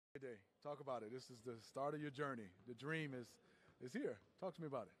Day. Talk about it. This is the start of your journey. The dream is here. Talk to me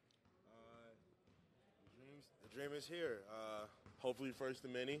about it. The dream is here. Hopefully first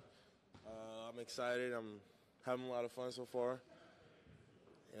of many. I'm excited. I'm having a lot of fun so far.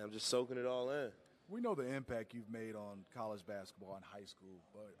 And I'm just soaking it all in. We know the impact you've made on college basketball and high school,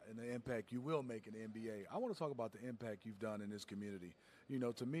 and the impact you will make in the NBA. I want to talk about the impact you've done in this community. You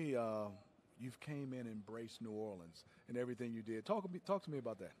know, to me, you've came in and embraced New Orleans and everything you did. Talk to me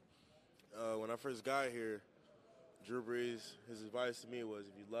about that. When I first got here, Drew Brees, his advice to me was,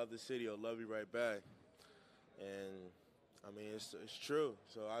 if you love the city, it'll love you right back. And, I mean, it's true.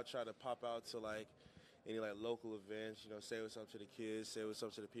 So I try to pop out to, any, local events, say what's up to the kids, say what's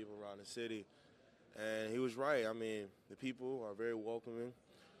up to the people around the city. And he was right. I mean, the people are very welcoming,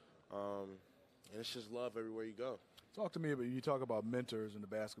 and it's just love everywhere you go. Talk to me about, you talk about mentors in the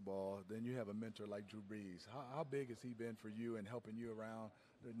basketball, then you have a mentor like Drew Brees. How big has he been for you in helping you around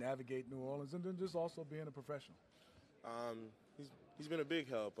to navigate New Orleans and then just also being a professional? He's been a big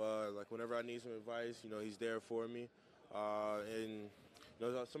help. Whenever I need some advice, he's there for me. And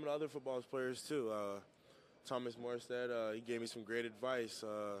some of the other football players too. Thomas Morstead, he gave me some great advice.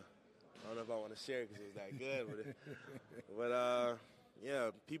 I don't know if I want to share it because it was that good,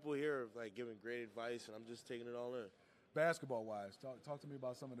 but people here are giving great advice, and I'm just taking it all in. Basketball-wise, talk to me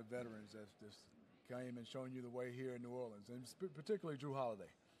about some of the veterans that just came and showing you the way here in New Orleans, and particularly Drew Holiday.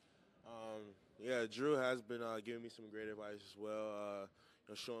 Drew has been giving me some great advice as well,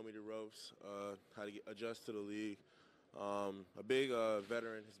 showing me the ropes, how to adjust to the league. A big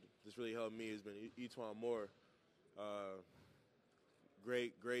veteran that's really helped me has been Etwan Moore.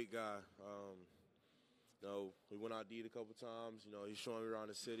 Great guy. We went out to eat a couple times. He's showing me around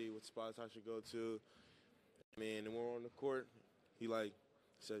the city what spots I should go to. I mean, and when we're on the court, he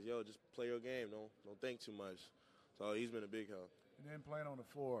says, "Yo, just play your game. Don't think too much." So he's been a big help. And then playing on the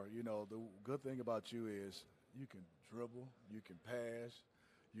floor, the good thing about you is you can dribble, you can pass,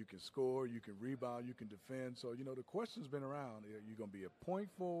 you can score, you can rebound, you can defend. So, the question's been around. You're going to be a point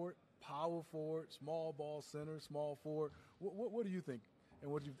forward, power forward, small ball center, small forward. What do you think?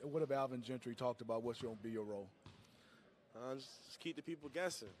 And what have Alvin Gentry talked about? What's going to be your role? Just keep the people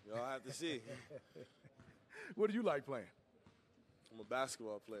guessing. Y'all have to see. What do you like playing? I'm a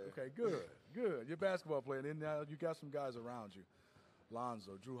basketball player. Okay, good. You're a basketball player. And then now you got some guys around you.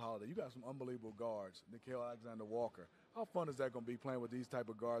 Lonzo, Drew Holiday. You got some unbelievable guards. Nickeil Alexander-Walker. How fun is that going to be playing with these type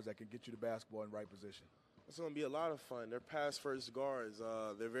of guards that can get you the basketball in the right position? It's going to be a lot of fun. They're pass-first guards.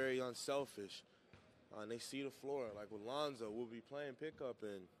 They're very unselfish. And they see the floor. Like with Lonzo, we'll be playing pickup,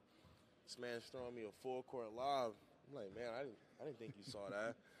 and this man's throwing me a full-court lob. I'm like, man, I didn't think you saw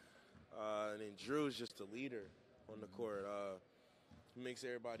that. And then Drew's just a leader on the court. He gives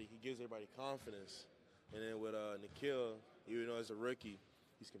everybody confidence. And then with Nickeil, even though he's a rookie,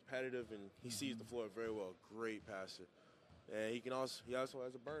 he's competitive and he sees the floor very well. Great passer. And he also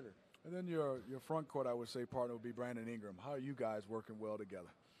has a burner. And then your front court, I would say, partner would be Brandon Ingram. How are you guys working well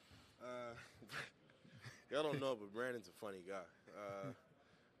together? Y'all don't know, but Brandon's a funny guy.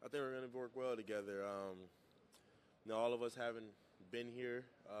 I think we're going to work well together. All of us haven't been here.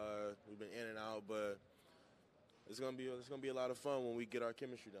 We've been in and out, but it's going to be a lot of fun when we get our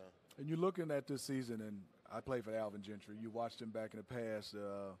chemistry down. And you're looking at this season, and I played for Alvin Gentry. You watched him back in the past.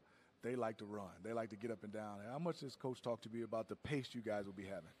 They like to run. They like to get up and down. How much does Coach talk to you about the pace you guys will be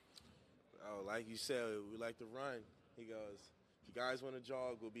having? Oh, like you said, we like to run. He goes, if you guys want to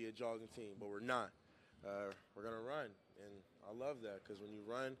jog, we'll be a jogging team, but we're not. We're going to run, and I love that because when you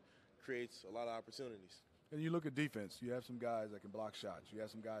run, it creates a lot of opportunities. And you look at defense. You have some guys that can block shots. You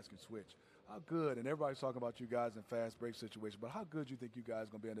have some guys that can switch. How good, and everybody's talking about you guys in fast break situations, but how good do you think you guys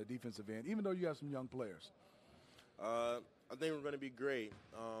are going to be on the defensive end, even though you have some young players? I think we're going to be great.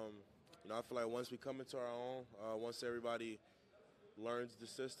 I feel like once we come into our own, once everybody learns the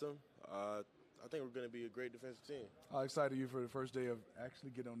system, I think we're going to be a great defensive team. How excited are you for the first day of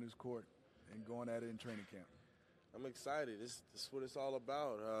actually getting on this court and going at it in training camp? I'm excited. This is what it's all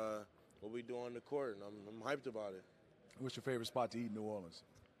about, what we do on the court, and I'm hyped about it. What's your favorite spot to eat in New Orleans?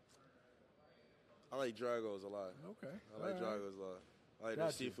 I like Drago's a lot. Okay. I like Drago's a lot. I like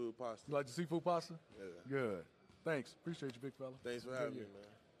the seafood pasta. You like the seafood pasta? Yeah. Good. Thanks. Appreciate you, big fella. Thanks for having me, man.